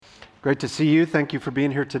Great to see you. Thank you for being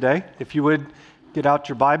here today. If you would get out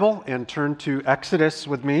your Bible and turn to Exodus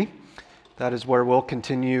with me, that is where we'll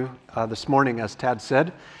continue this morning, as Tad said.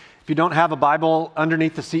 If you don't have a Bible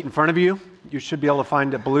underneath the seat in front of you, you should be able to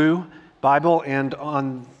find a blue Bible, and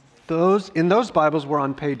in those Bibles, we're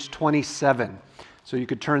on page 27. So you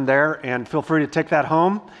could turn there and feel free to take that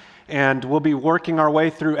home, and we'll be working our way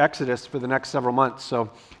through Exodus for the next several months. So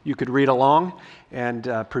you could read along and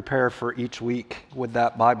prepare for each week with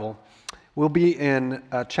that Bible. We'll be in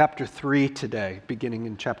chapter 3 today, beginning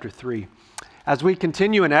in chapter 3. As we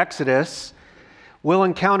continue in Exodus, we'll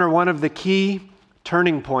encounter one of the key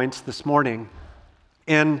turning points this morning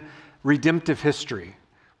in redemptive history.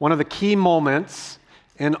 One of the key moments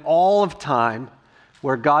in all of time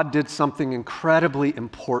where God did something incredibly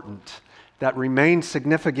important that remains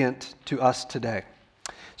significant to us today.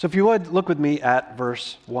 So if you would, look with me at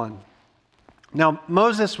verse 1. Now,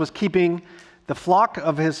 Moses was keeping the flock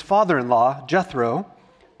of his father-in-law, Jethro,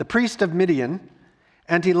 the priest of Midian,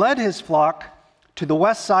 and he led his flock to the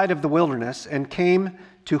west side of the wilderness and came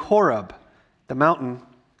to Horeb, the mountain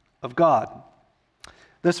of God.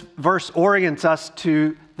 This verse orients us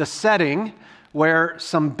to the setting where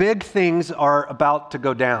some big things are about to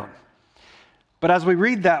go down. But as we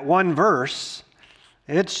read that one verse,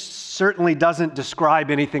 it certainly doesn't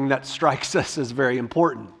describe anything that strikes us as very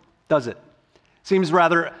important, does it? Seems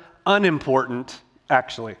rather unimportant,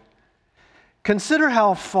 actually. Consider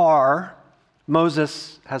how far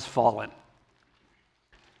Moses has fallen.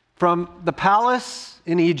 From the palace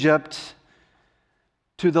in Egypt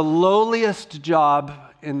to the lowliest job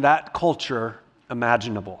in that culture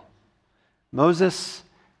imaginable. Moses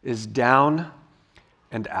is down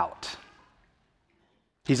and out.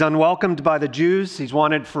 He's unwelcomed by the Jews, he's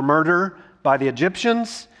wanted for murder by the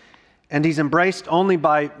Egyptians, and he's embraced only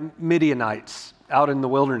by Midianites out in the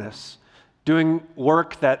wilderness, doing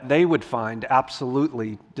work that they would find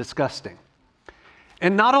absolutely disgusting.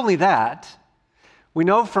 And not only that, we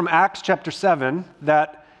know from Acts chapter 7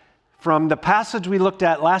 that from the passage we looked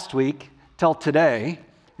at last week till today,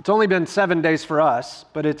 it's only been 7 days for us,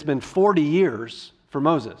 but it's been 40 years for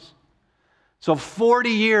Moses. So 40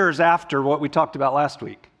 years after what we talked about last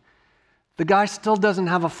week, the guy still doesn't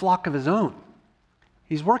have a flock of his own.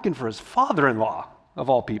 He's working for his father-in-law, of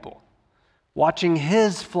all people, watching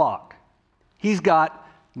his flock. He's got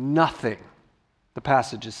nothing, the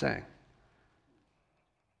passage is saying.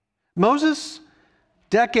 Moses,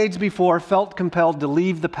 decades before, felt compelled to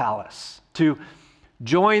leave the palace, to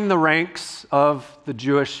join the ranks of the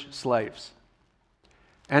Jewish slaves.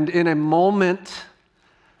 And in a moment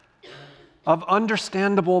of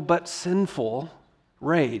understandable but sinful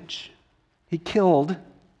rage, he killed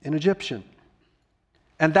an Egyptian.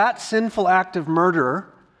 And that sinful act of murder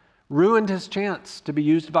ruined his chance to be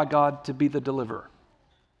used by God to be the deliverer.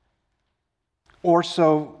 Or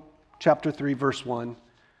so chapter 3, verse 1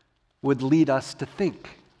 would lead us to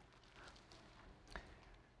think.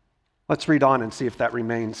 Let's read on and see if that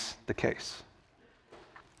remains the case.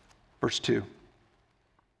 Verse 2.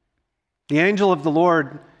 The angel of the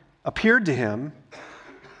Lord appeared to him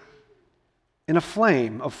in a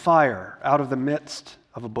flame of fire out of the midst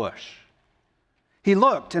of a bush. He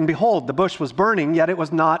looked, and behold, the bush was burning, yet it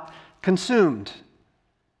was not consumed.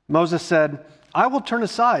 Moses said, I will turn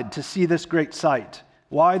aside to see this great sight,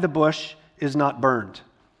 why the bush is not burned.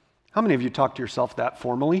 How many of you talk to yourself that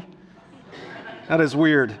formally? That is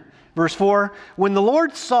weird. Verse 4, when the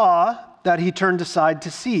Lord saw that he turned aside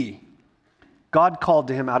to see, God called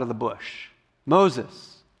to him out of the bush,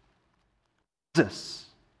 Moses, Moses.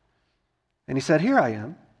 And he said, here I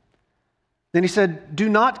am. Then he said, do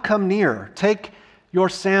not come near. Take your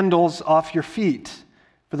sandals off your feet,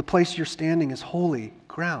 for the place you're standing is holy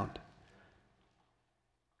ground.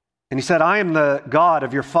 And he said, I am the God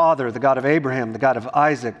of your father, the God of Abraham, the God of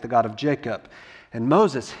Isaac, the God of Jacob. And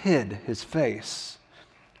Moses hid his face,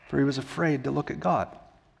 for he was afraid to look at God.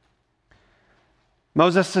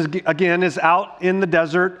 Moses, again, is out in the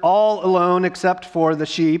desert, all alone except for the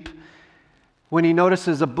sheep, when he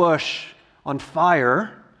notices a bush on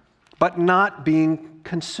fire, but not being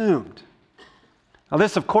consumed. Now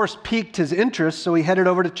this, of course, piqued his interest, so he headed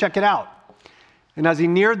over to check it out. And as he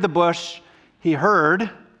neared the bush, he heard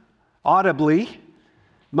audibly,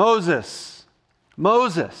 Moses,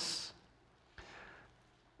 Moses.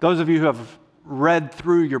 Those of you who have read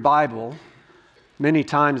through your Bible many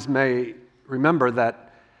times may remember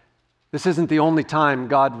that this isn't the only time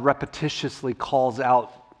God repetitiously calls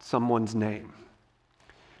out someone's name.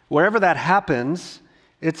 Wherever that happens,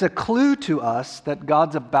 it's a clue to us that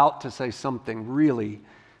God's about to say something really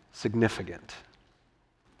significant.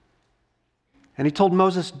 And he told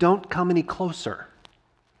Moses, don't come any closer.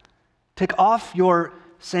 Take off your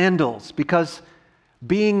sandals, because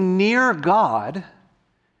being near God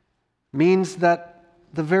means that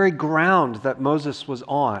the very ground that Moses was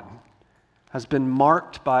on has been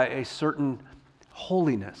marked by a certain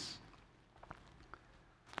holiness.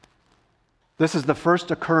 This is the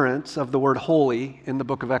first occurrence of the word holy in the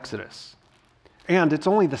book of Exodus. And it's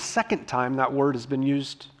only the second time that word has been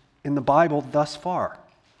used in the Bible thus far.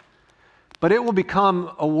 But it will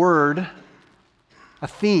become a word, a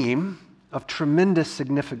theme of tremendous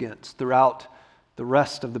significance throughout the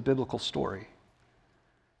rest of the biblical story.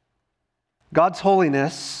 God's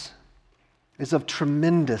holiness is of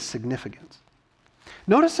tremendous significance.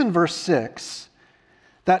 Notice in verse 6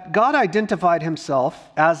 that God identified himself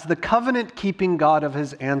as the covenant-keeping God of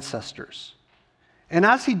his ancestors. And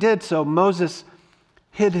as he did so, Moses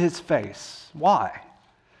hid his face. Why?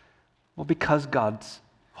 Well, because God's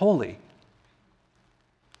holy,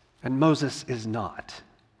 and Moses is not.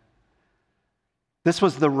 This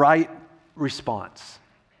was the right response.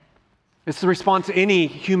 It's the response any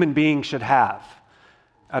human being should have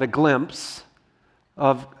at a glimpse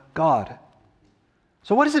of God.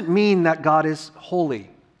 So what does it mean that God is holy?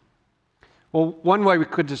 Well, one way we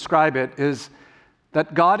could describe it is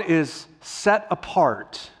that God is set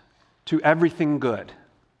apart to everything good,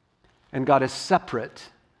 and God is separate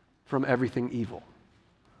from everything evil.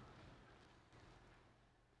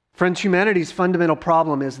 Friends, humanity's fundamental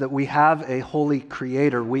problem is that we have a holy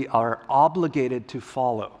creator we are obligated to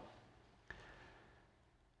follow.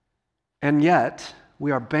 And yet,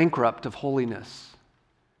 we are bankrupt of holiness.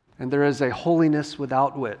 And there is a holiness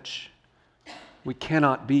without which we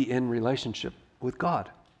cannot be in relationship with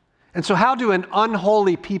God. And so how do an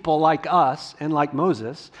unholy people like us and like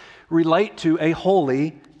Moses relate to a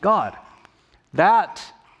holy God? That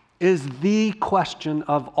is the question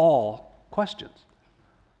of all questions.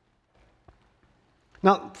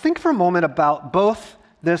 Now, think for a moment about both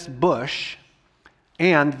this bush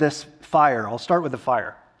and this fire. I'll start with the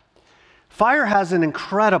fire. Fire has an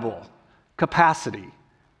incredible capacity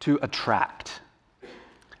to attract.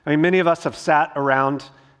 I mean, many of us have sat around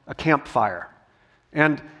a campfire,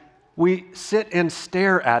 and we sit and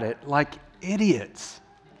stare at it like idiots.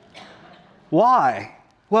 Why?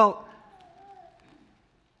 Well,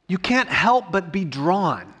 you can't help but be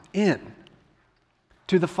drawn in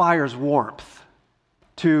to the fire's warmth,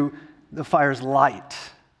 to the fire's light,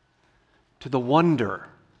 to the wonder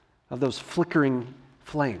of those flickering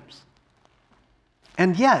flames.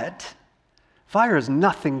 And yet, fire is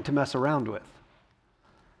nothing to mess around with.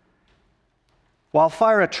 While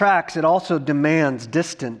fire attracts, it also demands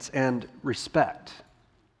distance and respect.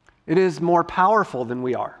 It is more powerful than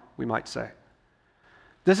we are, we might say.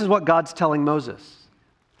 This is what God's telling Moses.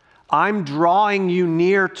 I'm drawing you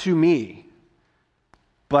near to me,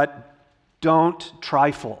 but don't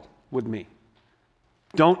trifle with me.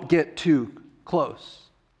 Don't get too close.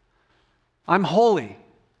 I'm holy.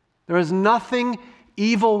 There is nothing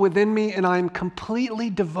evil within me, and I am completely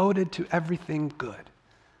devoted to everything good.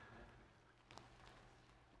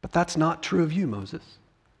 But that's not true of you, Moses.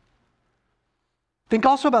 Think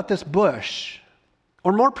also about this bush,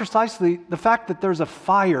 or more precisely, the fact that there's a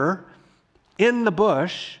fire in the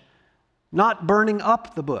bush, not burning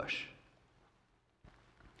up the bush.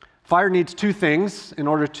 Fire needs two things in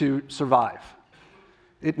order to survive.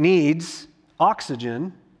 It needs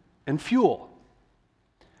oxygen and fuel.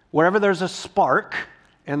 Wherever there's a spark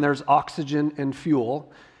and there's oxygen and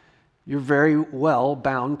fuel, you're very well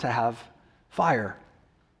bound to have fire.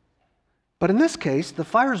 But in this case, the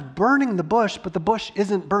fire's burning the bush, but the bush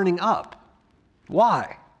isn't burning up.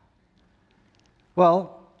 Why?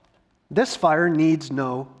 Well, this fire needs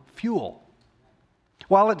no fuel.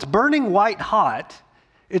 While it's burning white hot,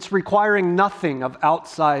 it's requiring nothing of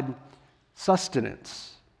outside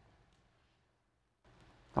sustenance.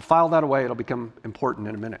 I'll file that away. It'll become important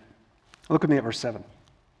in a minute. Look with me at verse 7.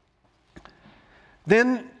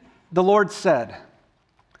 Then the Lord said,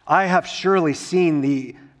 I have surely seen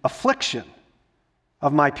the affliction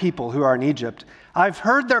of my people who are in Egypt. I've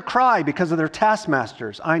heard their cry because of their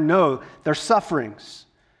taskmasters. I know their sufferings.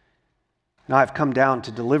 And I have come down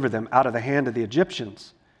to deliver them out of the hand of the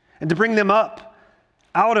Egyptians and to bring them up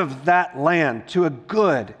out of that land to a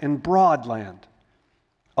good and broad land,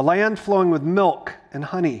 a land flowing with milk and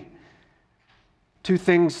honey, two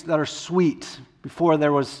things that are sweet before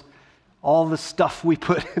there was all the stuff we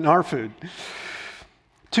put in our food,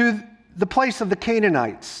 to the place of the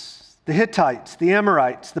Canaanites, the Hittites, the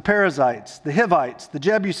Amorites, the Perizzites, the Hivites, the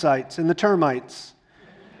Jebusites, and the termites.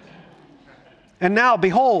 And now,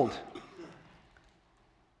 behold,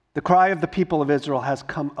 the cry of the people of Israel has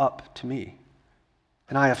come up to me,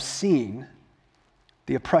 and I have seen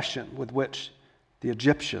the oppression with which the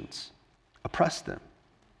Egyptians oppressed them.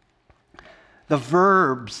 The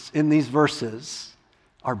verbs in these verses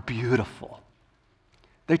are beautiful.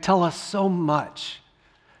 They tell us so much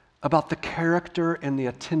about the character and the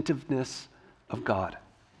attentiveness of God.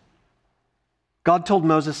 God told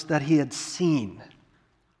Moses that he had seen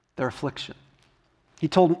their affliction. He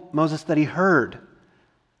told Moses that he heard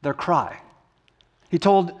their cry. He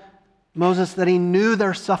told Moses that he knew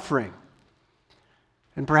their suffering.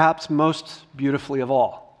 And perhaps most beautifully of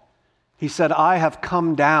all, he said, I have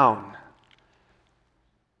come down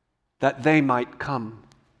that they might come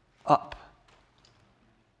up.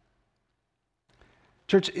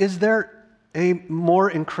 Church, is there a more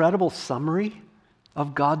incredible summary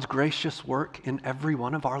of God's gracious work in every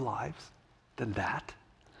one of our lives than that?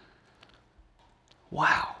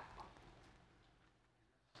 Wow.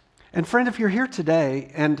 And friend, if you're here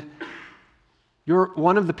today and you're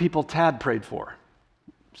one of the people Tad prayed for,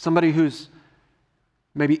 somebody who's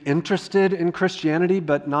maybe interested in Christianity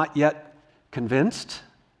but not yet convinced,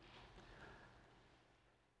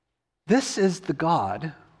 this is the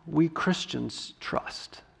God we Christians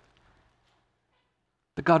trust.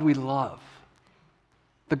 The God we love.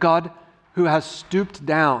 The God who has stooped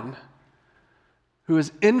down, who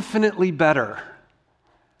is infinitely better,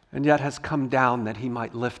 and yet has come down that he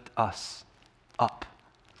might lift us up.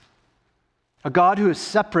 A God who is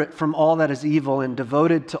separate from all that is evil and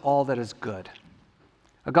devoted to all that is good.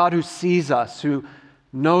 A God who sees us, who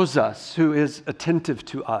knows us, who is attentive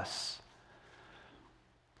to us.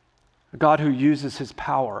 A God who uses his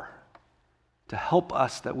power to help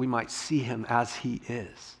us that we might see him as he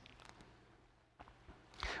is.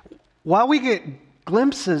 While we get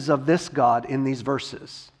glimpses of this God in these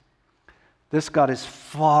verses, this God is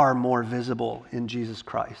far more visible in Jesus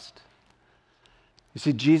Christ. You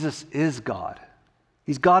see, Jesus is God.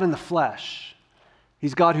 He's God in the flesh.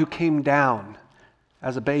 He's God who came down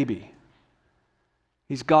as a baby.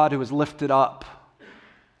 He's God who was lifted up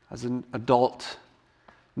as an adult,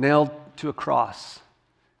 nailed to a cross,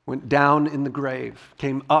 went down in the grave,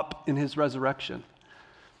 came up in his resurrection,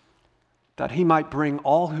 that he might bring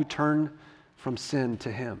all who turn from sin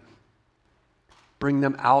to him, bring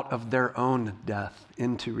them out of their own death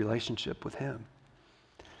into relationship with him.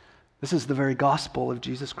 This is the very gospel of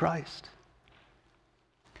Jesus Christ.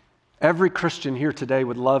 Every Christian here today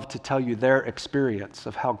would love to tell you their experience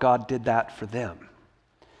of how God did that for them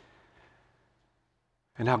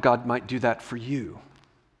and how God might do that for you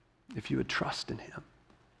if you would trust in him.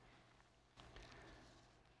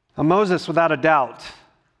 Now, Moses, without a doubt,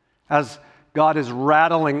 as God is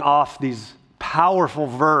rattling off these powerful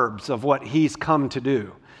verbs of what he's come to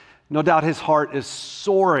do, no doubt his heart is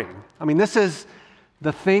soaring. I mean, this is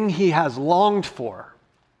the thing he has longed for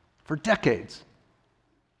decades.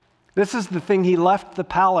 This is the thing he left the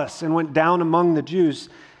palace and went down among the Jews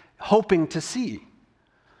hoping to see.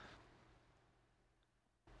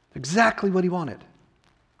 Exactly what he wanted.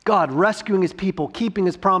 God rescuing his people, keeping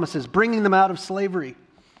his promises, bringing them out of slavery.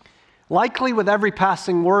 Likely with every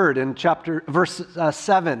passing word in verses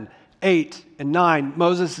 7, 8, and 9,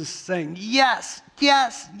 Moses is saying, yes,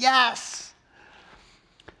 yes, yes.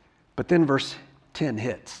 But then verse 10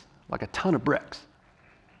 hits like a ton of bricks.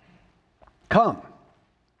 Come,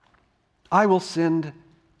 I will send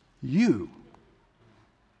you.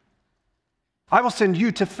 I will send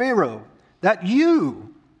you to Pharaoh, that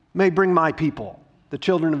you may bring my people, the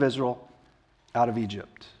children of Israel, out of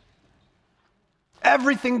Egypt.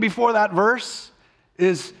 Everything before that verse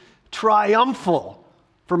is triumphal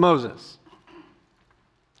for Moses.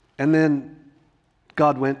 And then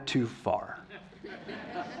God went too far.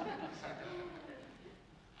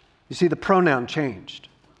 You see, the pronoun changed.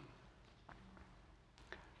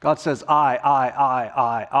 God says,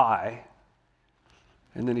 I.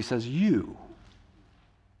 And then he says, you.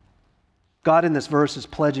 God in this verse is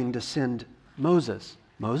pledging to send Moses.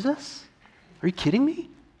 Moses? Are you kidding me?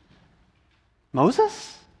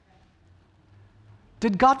 Moses?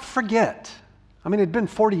 Did God forget? I mean, it had been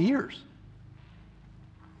 40 years.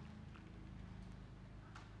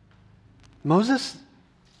 Moses,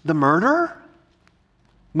 the murderer?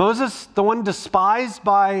 Moses, the one despised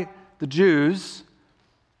by the Jews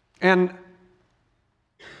and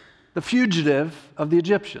the fugitive of the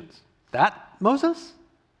Egyptians. That Moses?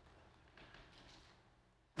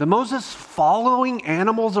 The Moses following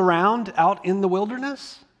animals around out in the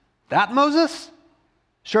wilderness? That Moses?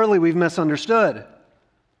 Surely we've misunderstood.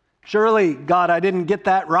 Surely, God, I didn't get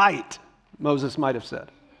that right, Moses might have said.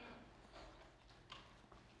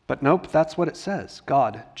 But nope, that's what it says.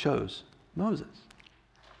 God chose Moses.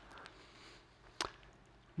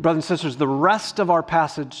 Brothers and sisters, the rest of our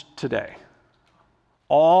passage today,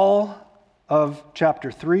 all of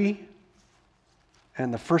chapter 3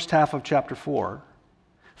 and the first half of chapter 4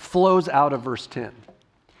 flows out of verse 10.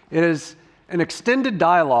 It is an extended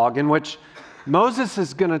dialogue in which Moses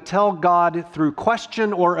is going to tell God through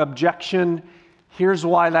question or objection, here's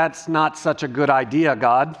why that's not such a good idea,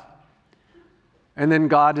 God. And then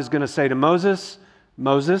God is going to say to Moses,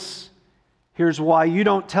 Moses, here's why you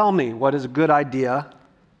don't tell me what is a good idea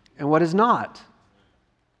and what is not.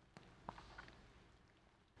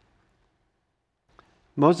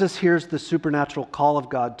 Moses hears the supernatural call of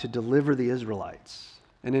God to deliver the Israelites.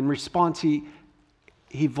 And in response, he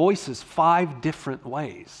voices 5 different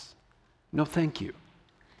ways. No, thank you.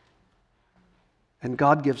 And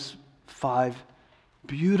God gives 5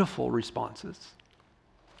 beautiful responses.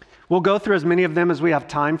 We'll go through as many of them as we have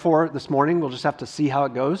time for this morning. We'll just have to see how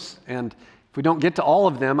it goes. And if we don't get to all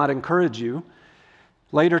of them, I'd encourage you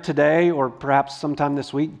later today or perhaps sometime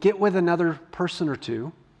this week, get with another person or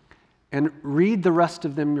two and read the rest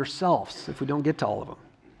of them yourselves if we don't get to all of them.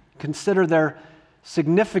 Consider their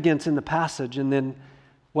significance in the passage and then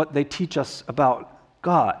what they teach us about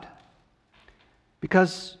God.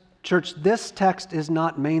 Because, church, this text is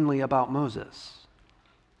not mainly about Moses.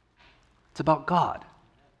 It's about God.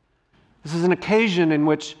 This is an occasion in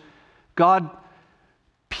which God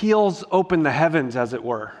peels open the heavens, as it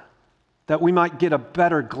were, that we might get a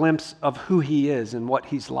better glimpse of who He is and what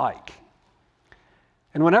He's like.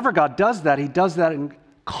 And whenever God does that, He does that in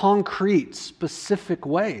concrete, specific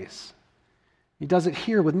ways. He does it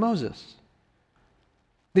here with Moses.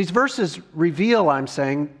 These verses reveal, I'm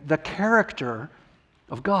saying, the character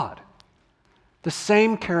of God, the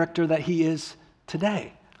same character that He is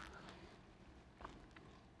today.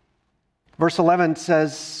 Verse 11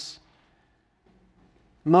 says,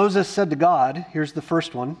 Moses said to God, here's the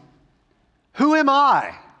first one, "Who am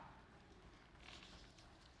I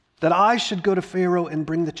that I should go to Pharaoh and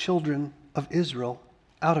bring the children of Israel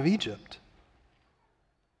out of Egypt?"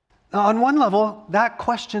 Now, on one level, that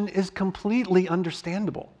question is completely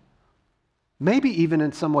understandable, maybe even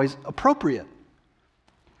in some ways appropriate.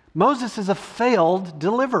 Moses is a failed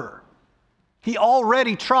deliverer. He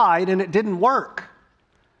already tried and it didn't work.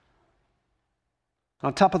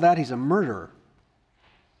 On top of that, he's a murderer.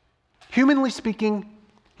 Humanly speaking,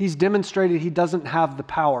 he's demonstrated he doesn't have the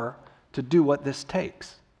power to do what this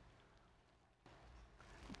takes.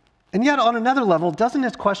 And yet, on another level, doesn't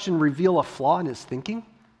his question reveal a flaw in his thinking?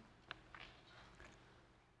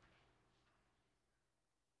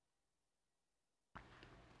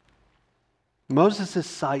 Moses'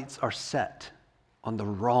 sights are set on the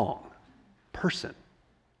wrong person.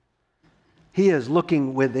 He is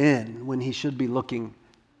looking within when he should be looking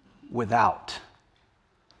without.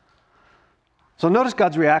 So notice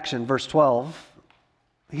God's reaction, verse 12.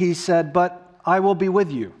 He said, "But I will be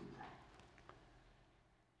with you.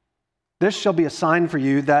 This shall be a sign for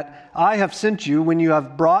you that I have sent you. When you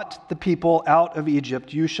have brought the people out of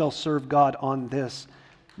Egypt, you shall serve God on this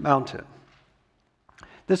mountain."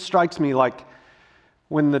 This strikes me like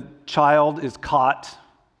when the child is caught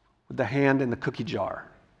with the hand in the cookie jar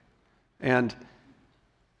and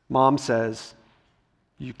mom says,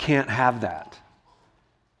 "You can't have that."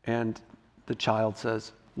 And the child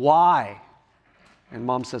says, "Why?" And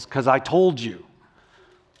mom says, "Because I told you."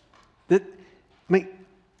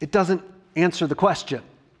 It doesn't answer the question.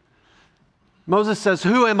 Moses says,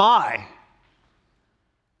 "Who am I?"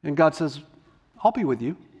 And God says, "I'll be with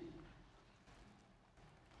you."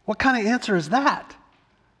 What kind of answer is that?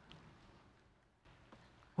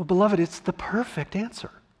 Well, beloved, it's the perfect answer.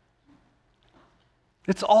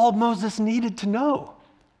 It's all Moses needed to know.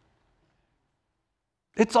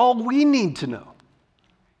 It's all we need to know.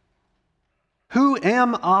 Who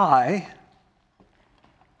am I?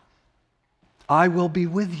 I will be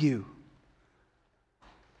with you.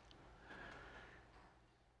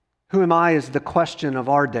 Who am I is the question of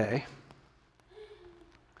our day.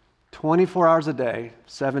 24 hours a day,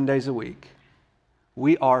 7 days a week.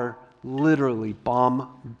 We are literally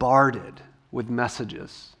bombarded with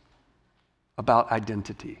messages about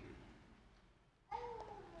identity.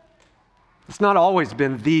 It's not always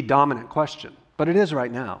been the dominant question, but it is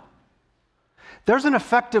right now. There's an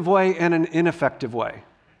effective way and an ineffective way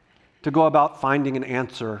to go about finding an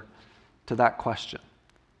answer to that question.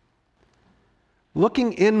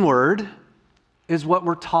 Looking inward is what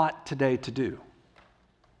we're taught today to do.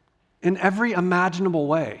 In every imaginable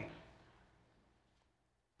way,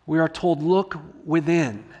 we are told, look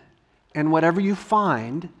within, and whatever you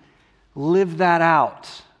find, live that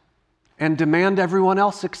out, and demand everyone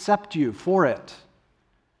else accept you for it.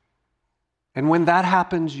 And when that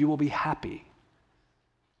happens, you will be happy.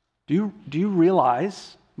 Do you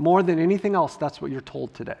realize More than anything else, that's what you're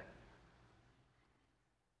told today.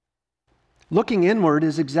 Looking inward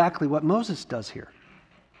is exactly what Moses does here.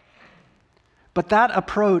 But that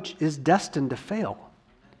approach is destined to fail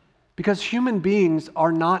because human beings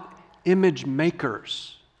are not image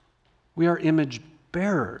makers. We are image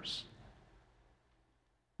bearers.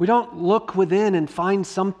 We don't look within and find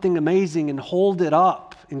something amazing and hold it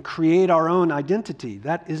up and create our own identity.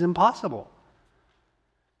 That is impossible.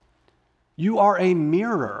 You are a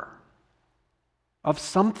mirror of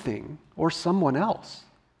something or someone else.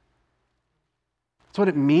 That's what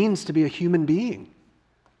it means to be a human being.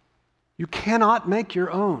 You cannot make your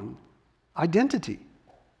own identity.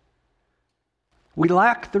 We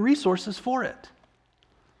lack the resources for it.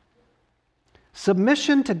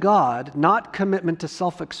 Submission to God, not commitment to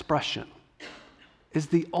self-expression, is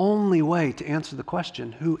the only way to answer the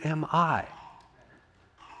question, who am I?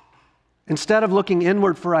 Instead of looking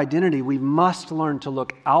inward for identity, we must learn to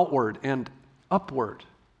look outward and upward,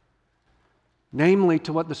 namely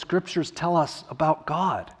to what the Scriptures tell us about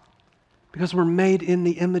God, because we're made in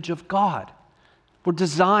the image of God. We're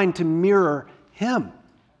designed to mirror Him.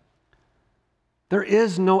 There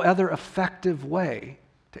is no other effective way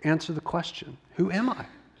to answer the question, who am I?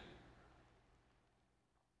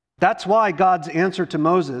 That's why God's answer to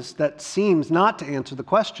Moses that seems not to answer the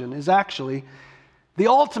question is actually the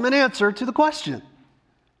ultimate answer to the question.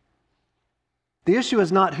 The issue is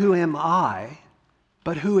not who am I,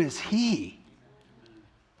 but who is He?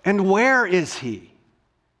 And where is He?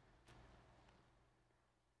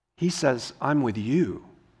 He says, I'm with you,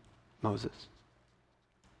 Moses.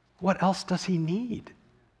 What else does He need?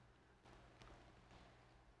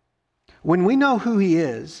 When we know who He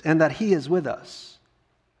is and that He is with us,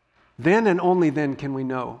 then and only then can we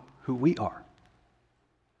know who we are.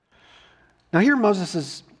 Now here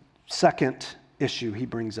Moses' second issue he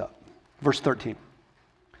brings up. Verse 13.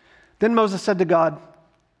 Then Moses said to God,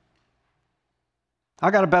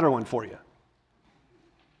 I got a better one for you.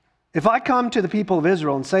 If I come to the people of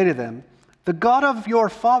Israel and say to them, the God of your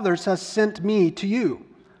fathers has sent me to you,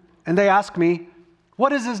 and they ask me,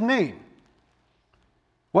 what is His name?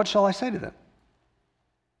 What shall I say to them?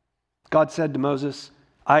 God said to Moses,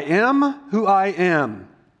 I am who I am.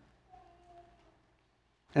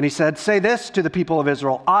 And He said, say this to the people of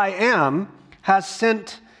Israel, I am has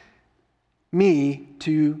sent me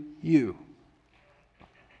to you.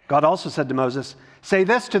 God also said to Moses, say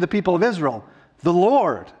this to the people of Israel, the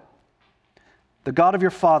Lord, the God of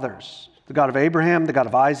your fathers, the God of Abraham, the God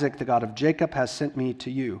of Isaac, the God of Jacob has sent me to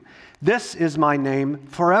you. This is my name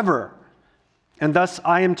forever, and thus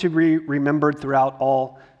I am to be remembered throughout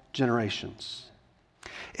all generations.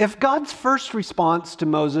 If God's first response to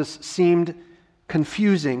Moses seemed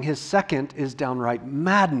confusing, His second is downright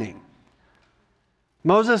maddening.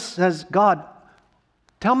 Moses says, God,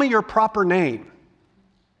 tell me your proper name.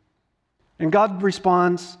 And God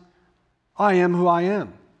responds, I am who I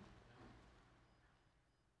am.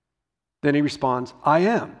 Then He responds, I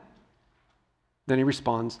am. Then He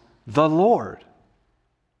responds, the Lord.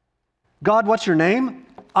 God, what's your name?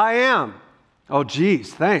 I am. Oh,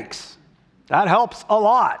 geez, thanks. That helps a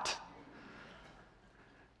lot.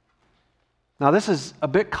 Now, this is a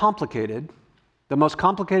bit complicated. The most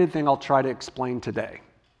complicated thing I'll try to explain today.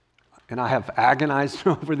 And I have agonized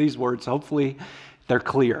over these words. Hopefully, they're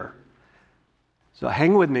clear. So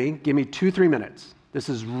hang with me. Give me 2-3 minutes. This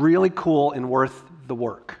is really cool and worth the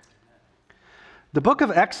work. The book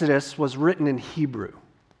of Exodus was written in Hebrew.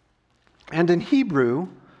 And in Hebrew,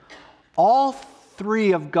 all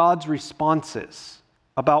three of God's responses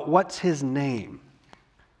about what's His name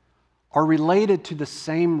are related to the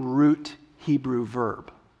same root Hebrew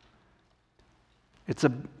verb. It's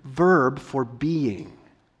a verb for being.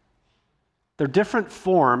 They're different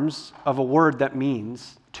forms of a word that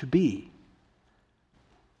means to be.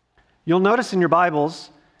 You'll notice in your Bibles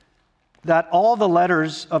that all the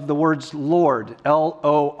letters of the words Lord,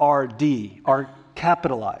 L-O-R-D, are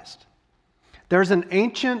capitalized. There's an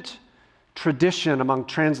ancient tradition among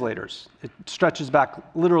translators, it stretches back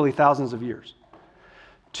literally thousands of years,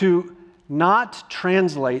 to not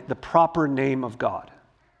translate the proper name of God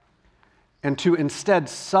and to instead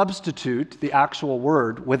substitute the actual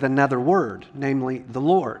word with another word, namely the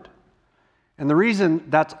Lord. And the reason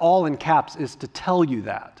that's all in caps is to tell you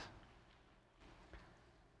that.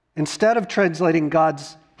 Instead of translating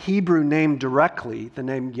God's Hebrew name directly, the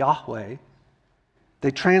name Yahweh,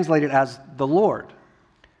 they translate it as the Lord,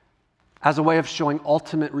 as a way of showing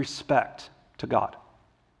ultimate respect to God.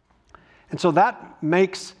 And so that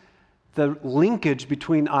makes the linkage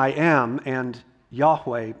between I am and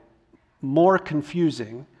Yahweh more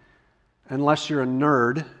confusing unless you're a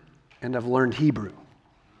nerd and have learned Hebrew.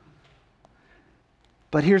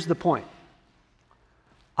 But here's the point.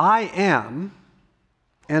 I am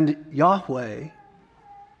and Yahweh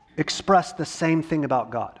express the same thing about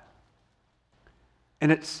God.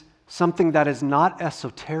 And it's something that is not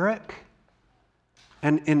esoteric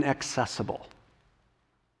and inaccessible.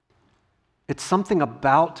 It's something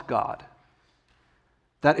about God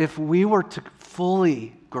that if we were to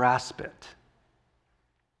fully grasp it,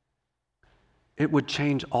 it would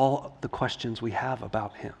change all the questions we have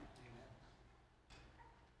about him.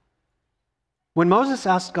 When Moses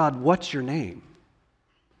asked God, "What's your name?"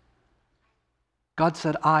 God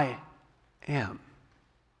said, "I am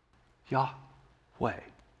Yahweh."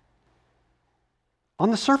 On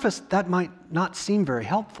the surface, that might not seem very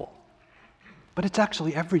helpful, but it's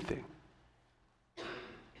actually everything.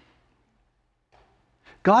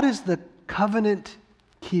 God is the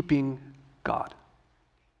covenant-keeping God.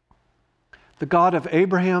 The God of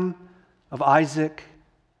Abraham, of Isaac,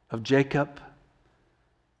 of Jacob,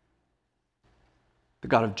 the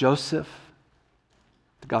God of Joseph,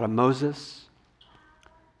 the God of Moses,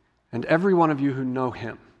 and every one of you who know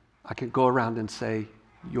him, I could go around and say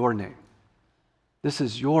your name. This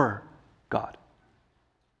is your God.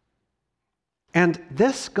 And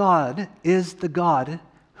this God is the God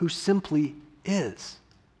who simply is.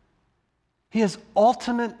 He is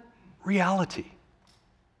ultimate reality.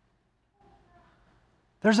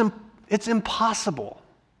 It's impossible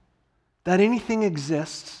that anything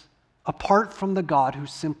exists apart from the God who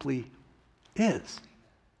simply is.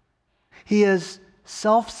 He is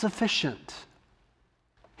self-sufficient.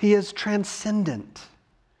 He is transcendent.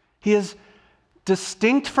 He is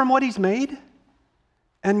distinct from what he's made,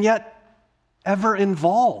 and yet ever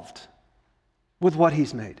involved with what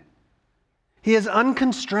he's made. He is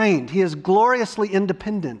unconstrained. He is gloriously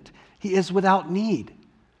independent. He is without need.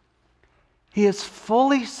 He is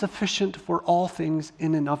fully sufficient for all things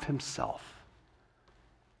in and of himself.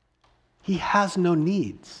 He has no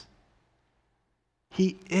needs.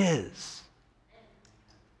 He is.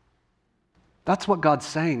 That's what God's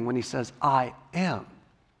saying when he says, "I am."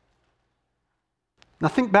 Now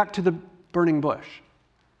think back to the burning bush.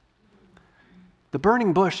 The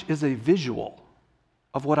burning bush is a visual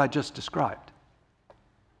of what I just described.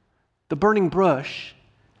 The burning bush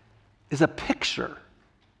is a picture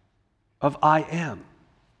of I am.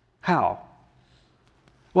 How?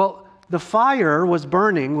 Well, the fire was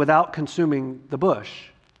burning without consuming the bush.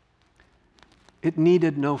 It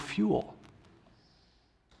needed no fuel.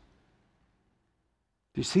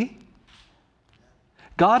 Do you see?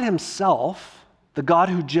 God himself, the God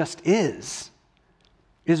who just is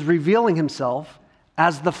revealing himself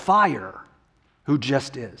as the fire who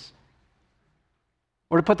just is.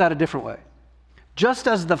 Or to put that a different way, just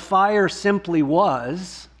as the fire simply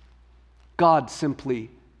was, God simply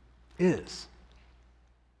is.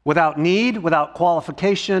 Without need, without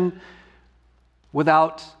qualification,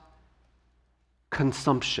 without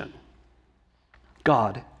consumption.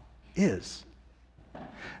 God is.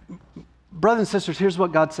 Brothers and sisters, here's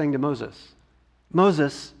what God's saying to Moses.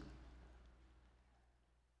 Moses,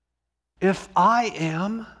 if I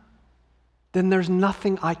am, then there's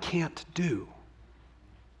nothing I can't do.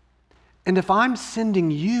 And if I'm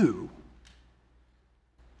sending you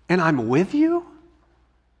and I'm with you,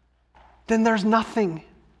 then there's nothing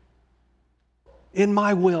in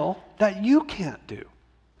my will that you can't do.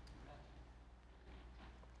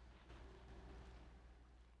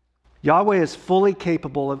 Yahweh is fully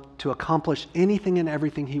capable to accomplish anything and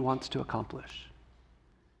everything he wants to accomplish.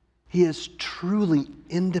 He is truly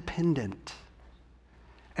independent.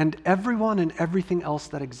 And everyone and everything else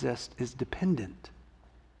that exists is dependent.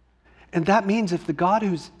 And that means if the God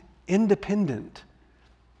who's independent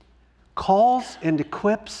calls and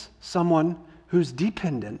equips someone who's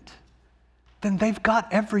dependent, then they've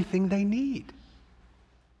got everything they need.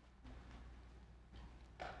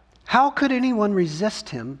 How could anyone resist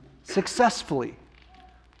him successfully?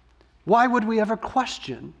 Why would we ever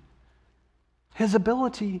question his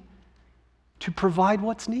ability to provide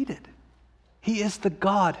what's needed? He is the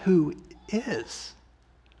God who is.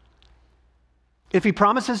 If he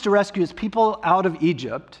promises to rescue his people out of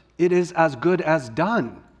Egypt, it is as good as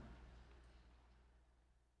done.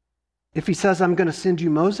 If he says, "I'm going to send you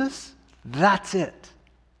Moses," that's it.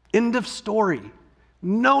 End of story.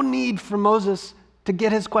 No need for Moses to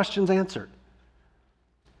get his questions answered.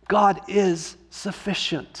 God is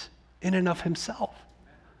sufficient in and of himself.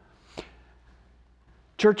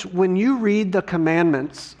 Church, when you read the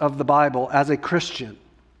commandments of the Bible as a Christian,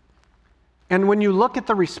 and when you look at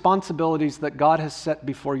the responsibilities that God has set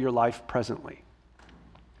before your life presently,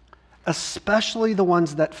 especially the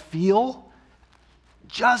ones that feel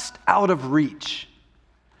just out of reach.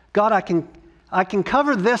 God, I can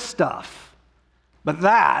cover this stuff, but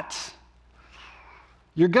that,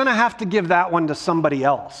 you're going to have to give that one to somebody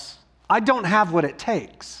else. I don't have what it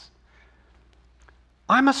takes.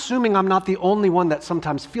 I'm assuming I'm not the only one that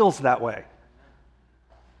sometimes feels that way.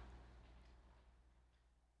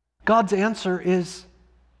 God's answer is,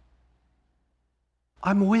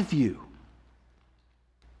 I'm with you.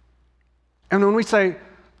 And when we say,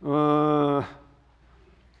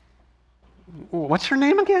 what's your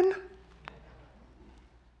name again?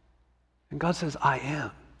 And God says, I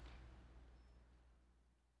am.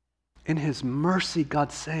 In his mercy,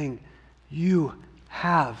 God's saying, you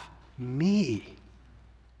have me.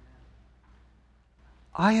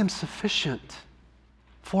 I am sufficient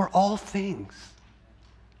for all things.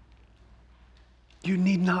 You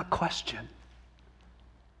need not question.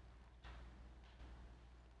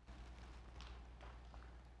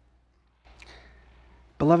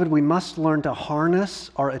 Beloved, we must learn to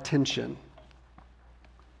harness our attention,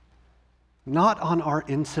 not on our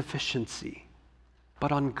insufficiency,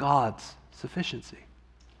 but on God's sufficiency.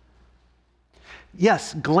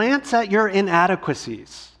 Yes, glance at your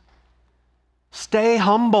inadequacies. Stay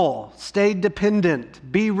humble, stay dependent,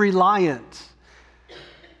 be reliant,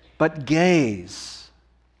 but gaze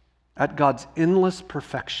at God's endless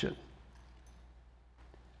perfection.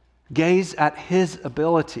 Gaze at his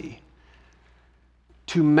ability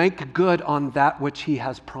to make good on that which he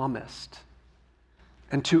has promised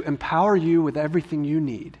and to empower you with everything you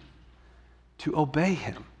need to obey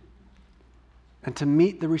him and to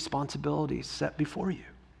meet the responsibilities set before you.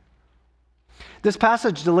 This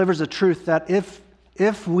passage delivers a truth that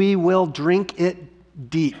if we will drink it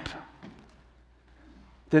deep,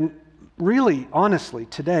 then really, honestly,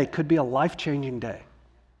 today could be a life-changing day.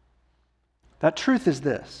 That truth is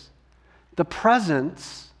this: the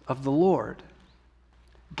presence of the Lord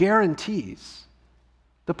guarantees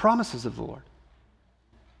the promises of the Lord.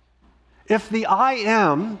 If the I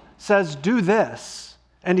am says, do this,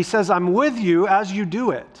 and he says, I'm with you as you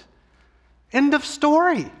do it, end of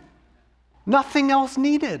story. Nothing else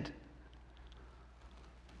needed.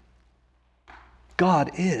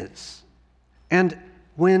 God is. And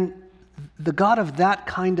when the God of that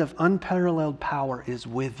kind of unparalleled power is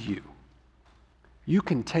with you, you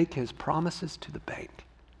can take his promises to the bank.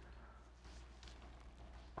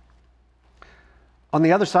 On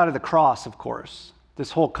the other side of the cross, of course,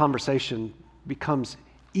 this whole conversation becomes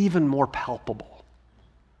even more palpable.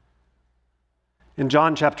 In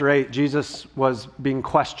John chapter 8, Jesus was being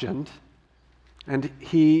questioned, and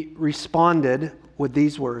he responded with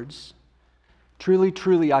these words, "Truly,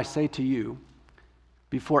 truly, I say to you,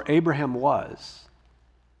 before Abraham was,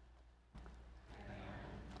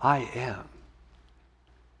 I am."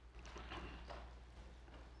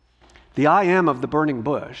 The I am of the burning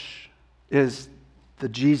bush is the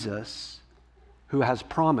Jesus who has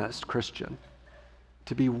promised, Christian,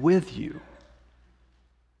 to be with you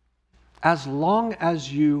as long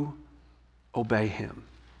as you obey him.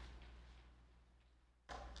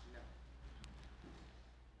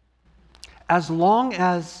 As long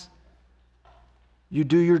as you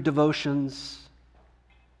do your devotions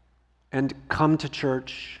and come to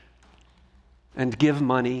church and give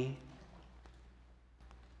money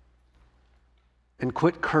and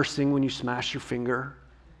quit cursing when you smash your finger.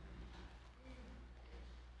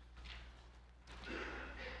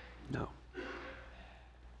 No.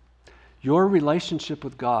 Your relationship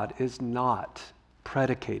with God is not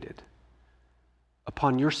predicated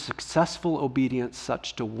upon your successful obedience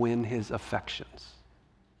such to win his affections.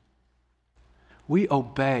 We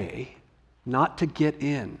obey not to get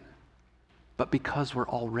in, but because we're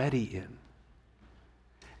already in.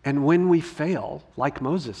 And when we fail, like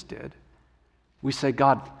Moses did, we say,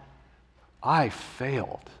 God, I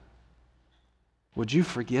failed. Would you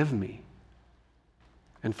forgive me?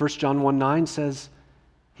 And 1 John 1:9 says,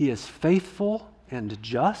 he is faithful and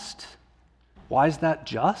just. Why is that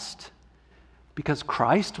just? Because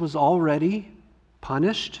Christ was already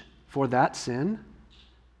punished for that sin.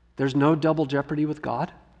 There's no double jeopardy with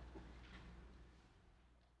God.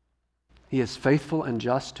 He is faithful and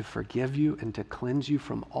just to forgive you and to cleanse you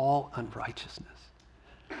from all unrighteousness.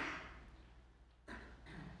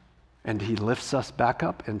 And he lifts us back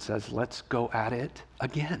up and says, let's go at it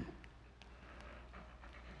again.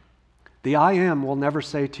 The I am will never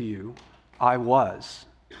say to you, I was,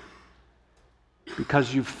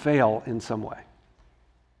 because you fail in some way.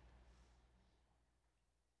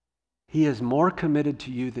 He is more committed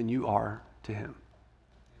to you than you are to him.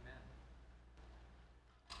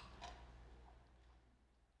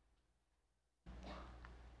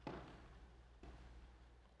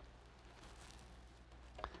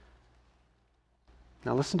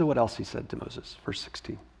 Now listen to what else he said to Moses, verse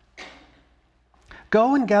 16.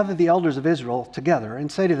 Go and gather the elders of Israel together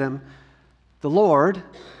and say to them, the Lord,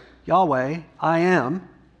 Yahweh, I am,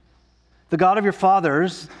 the God of your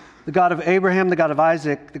fathers, the God of Abraham, the God of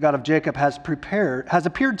Isaac, the God of Jacob has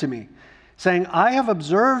appeared to me, saying, I have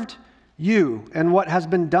observed you and what has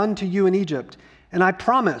been done to you in Egypt, and I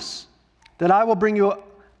promise that I will bring you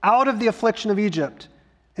out of the affliction of Egypt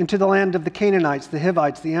into the land of the Canaanites, the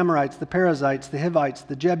Hivites, the Amorites, the Perizzites, the Hivites,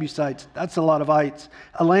 the Jebusites, that's a lot of ites,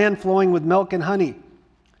 a land flowing with milk and honey.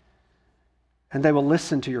 And they will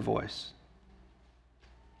listen to your voice.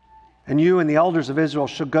 And you and the elders of Israel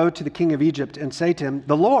shall go to the king of Egypt and say to him,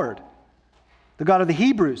 the Lord, the God of the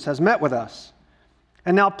Hebrews, has met with us.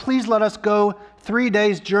 And now please let us go 3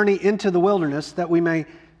 days' journey into the wilderness that we may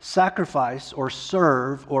sacrifice or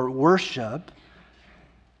serve or worship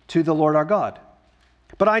to the Lord our God.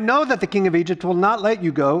 But I know that the king of Egypt will not let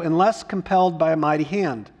you go unless compelled by a mighty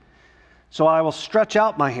hand. So I will stretch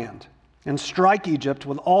out my hand and strike Egypt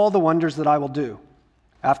with all the wonders that I will do.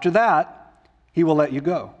 After that, he will let you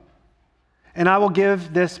go. And I will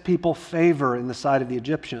give this people favor in the sight of the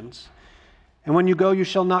Egyptians. And when you go, you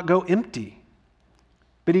shall not go empty.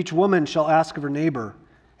 But each woman shall ask of her neighbor,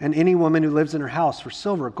 and any woman who lives in her house, for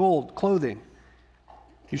silver, gold, clothing.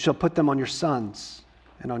 You shall put them on your sons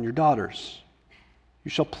and on your daughters.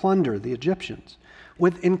 You shall plunder the Egyptians.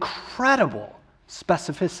 With incredible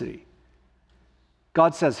specificity,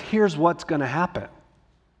 God says, here's what's going to happen.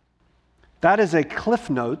 That is a cliff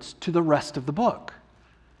notes to the rest of the book.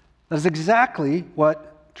 That is exactly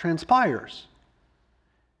what transpires.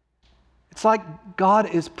 It's like God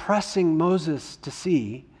is pressing Moses to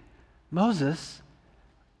see, Moses,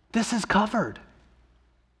 this is covered.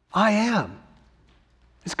 I am.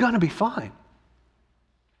 It's going to be fine.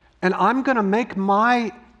 And I'm going to make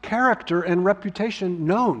my character and reputation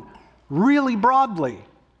known really broadly.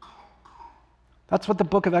 That's what the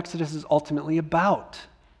book of Exodus is ultimately about.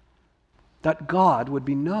 That God would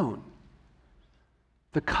be known.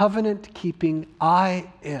 The covenant-keeping,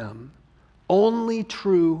 I am, only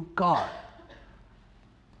true God.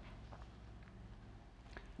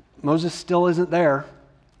 Moses still isn't there.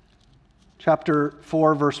 Chapter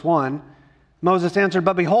 4, verse 1. Moses answered,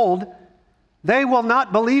 but behold, they will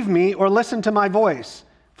not believe me or listen to my voice,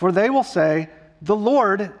 for they will say, the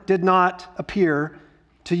Lord did not appear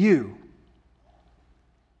to you.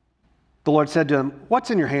 The Lord said to him,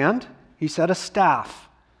 what's in your hand? He said, a staff.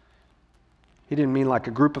 He didn't mean like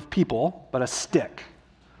a group of people, but a stick.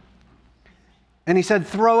 And he said,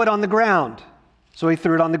 throw it on the ground. So he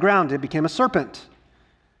threw it on the ground. It became a serpent.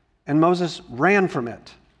 And Moses ran from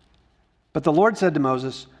it. But the Lord said to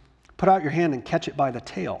Moses, put out your hand and catch it by the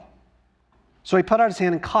tail. So he put out his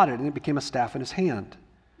hand and caught it, and it became a staff in his hand.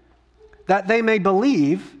 That they may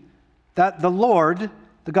believe that the Lord,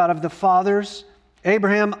 the God of the fathers,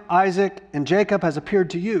 Abraham, Isaac, and Jacob, has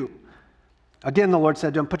appeared to you. Again, the Lord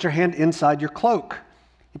said to him, put your hand inside your cloak.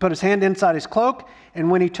 He put his hand inside his cloak,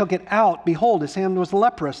 and when he took it out, behold, his hand was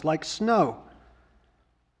leprous like snow.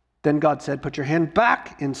 Then God said, put your hand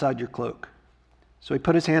back inside your cloak. So he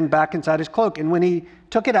put his hand back inside his cloak, and when he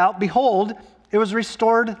took it out, behold, it was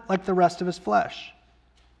restored like the rest of his flesh.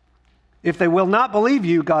 If they will not believe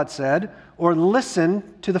you, God said, or listen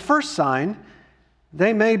to the first sign,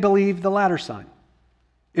 they may believe the latter sign.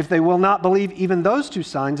 If they will not believe even those two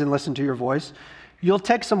signs and listen to your voice, you'll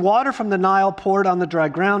take some water from the Nile, pour it on the dry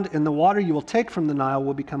ground, and the water you will take from the Nile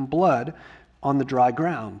will become blood on the dry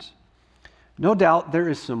ground. No doubt there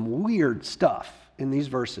is some weird stuff in these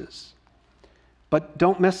verses, but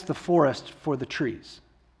don't miss the forest for the trees.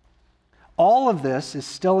 All of this is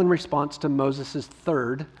still in response to Moses'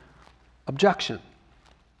 third objection.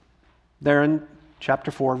 There in chapter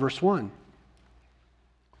 4, verse 1.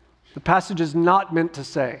 The passage is not meant to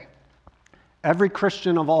say, every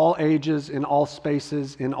Christian of all ages, in all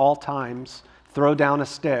spaces, in all times, throw down a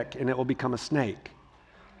stick and it will become a snake.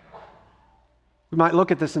 We might look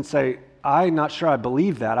at this and say, I'm not sure I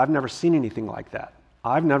believe that. I've never seen anything like that.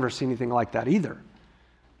 I've never seen anything like that either.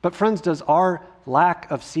 But friends, does our lack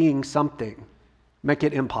of seeing something make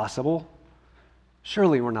it impossible?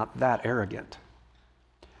 Surely we're not that arrogant.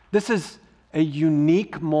 This is a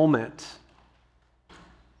unique moment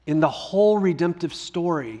in the whole redemptive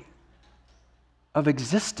story of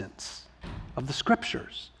existence of the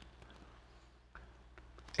Scriptures.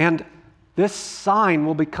 And this sign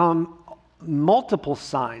will become, multiple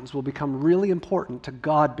signs will become really important to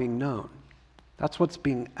God being known. That's what's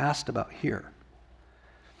being asked about here.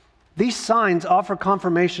 These signs offer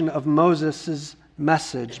confirmation of Moses'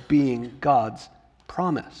 message being God's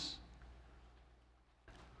promise.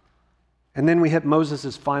 And then we hit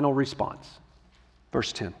Moses' final response.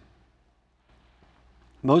 Verse 10.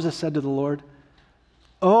 Moses said to the Lord,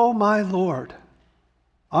 "O my Lord,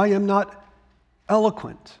 I am not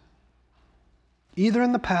eloquent, either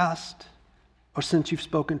in the past or since you've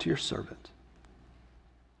spoken to your servant.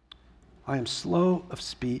 I am slow of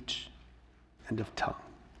speech and of tongue."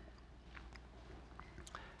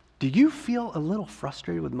 Do you feel a little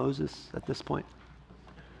frustrated with Moses at this point?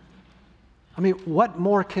 I mean, what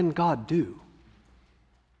more can God do?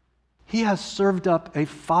 He has served up a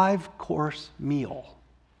 5-course meal,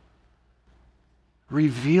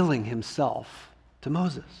 revealing himself to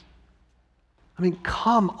Moses. I mean,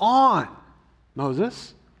 come on,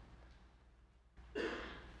 Moses.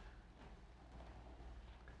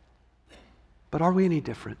 But are we any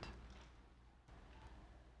different?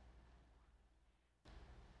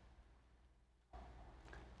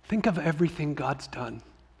 Think of everything God's done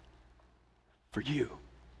for you.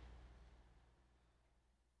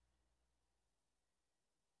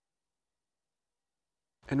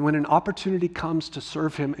 And when an opportunity comes to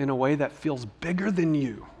serve him in a way that feels bigger than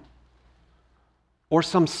you, or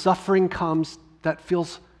some suffering comes that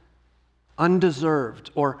feels undeserved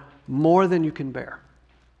or more than you can bear,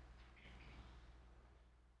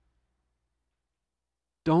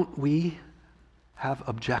 don't we have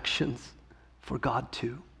objections for God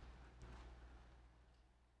too?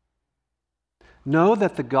 Know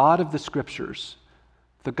that the God of the Scriptures,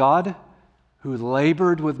 the God who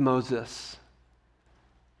labored with Moses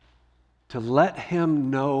to let him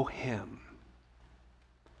know him,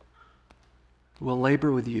 will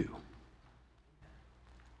labor with you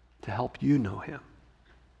to help you know him.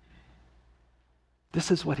 This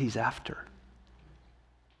is what he's after,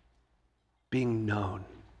 being known.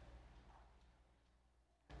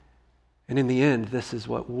 And in the end, this is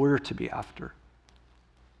what we're to be after.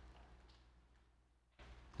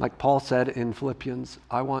 Like Paul said in Philippians,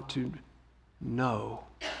 I want to know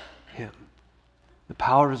him, the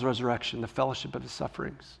power of his resurrection, the fellowship of his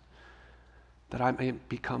sufferings, that I may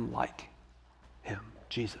become like him,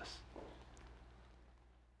 Jesus.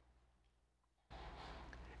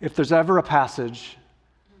 If there's ever a passage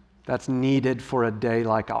that's needed for a day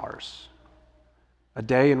like ours, a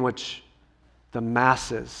day in which the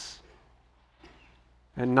masses,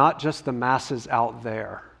 and not just the masses out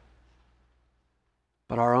there,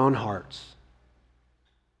 but our own hearts,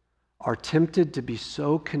 are tempted to be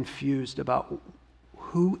so confused about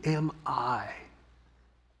who am I?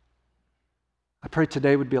 I pray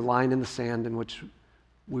today would be a line in the sand in which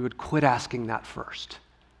we would quit asking that first.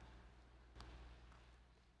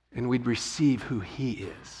 And we'd receive who he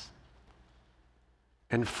is.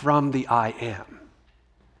 And from the I am,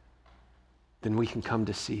 then we can come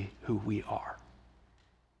to see who we are.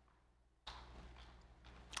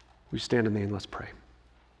 We stand in the end, let's pray.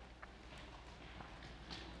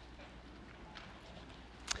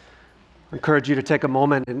 I encourage you to take a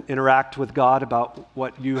moment and interact with God about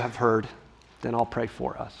what you have heard. Then I'll pray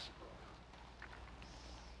for us.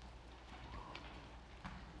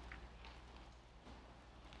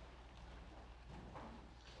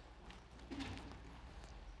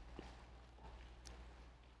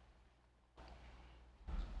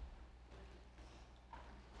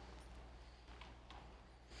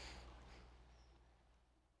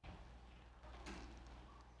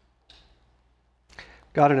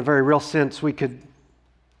 God, in a very real sense, we could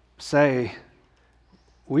say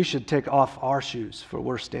we should take off our shoes, for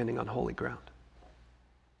we're standing on holy ground.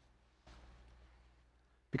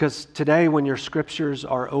 Because today, when your scriptures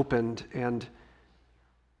are opened and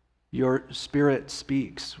your Spirit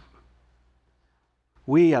speaks,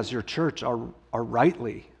 we as your church are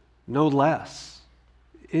rightly, no less,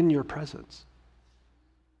 in your presence.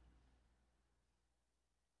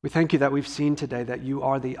 We thank you that we've seen today that you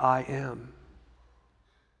are the I am,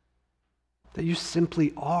 that you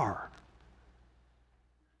simply are,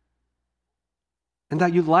 and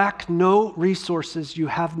that you lack no resources, you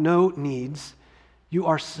have no needs, you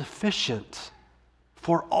are sufficient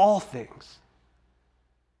for all things.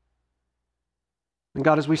 And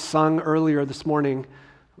God, as we sung earlier this morning,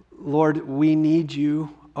 Lord, we need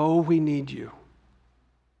you. Oh, we need you.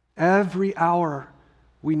 Every hour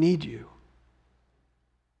we need you.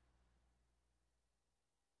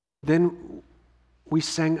 Then we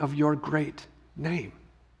sang of your great name.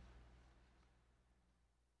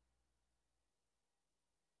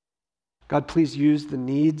 God, please use the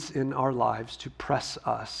needs in our lives to press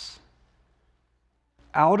us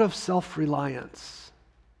out of self-reliance,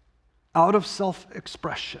 out of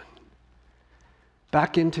self-expression,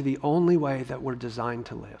 back into the only way that we're designed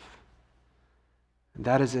to live. And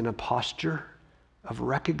that is in a posture of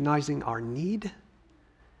recognizing our need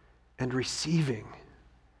and receiving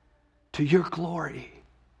to your glory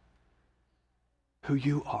who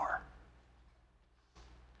you are.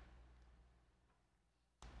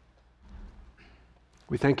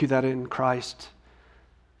 We thank you that in Christ,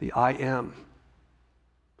 the I am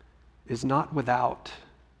is not without,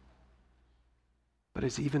 but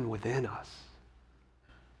is even within us.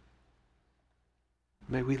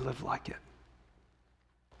 May we live like it.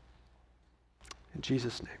 In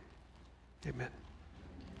Jesus' name, amen.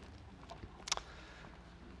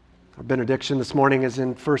 Our benediction this morning is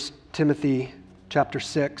in 1 Timothy chapter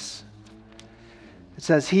 6. It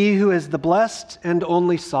says, "He who is the blessed and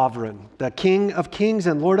only sovereign, the King of kings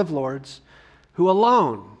and Lord of lords, who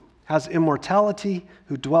alone has immortality,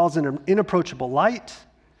 who dwells in an inapproachable light,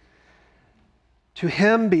 to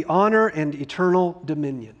him be honor and eternal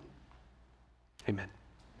dominion." Amen.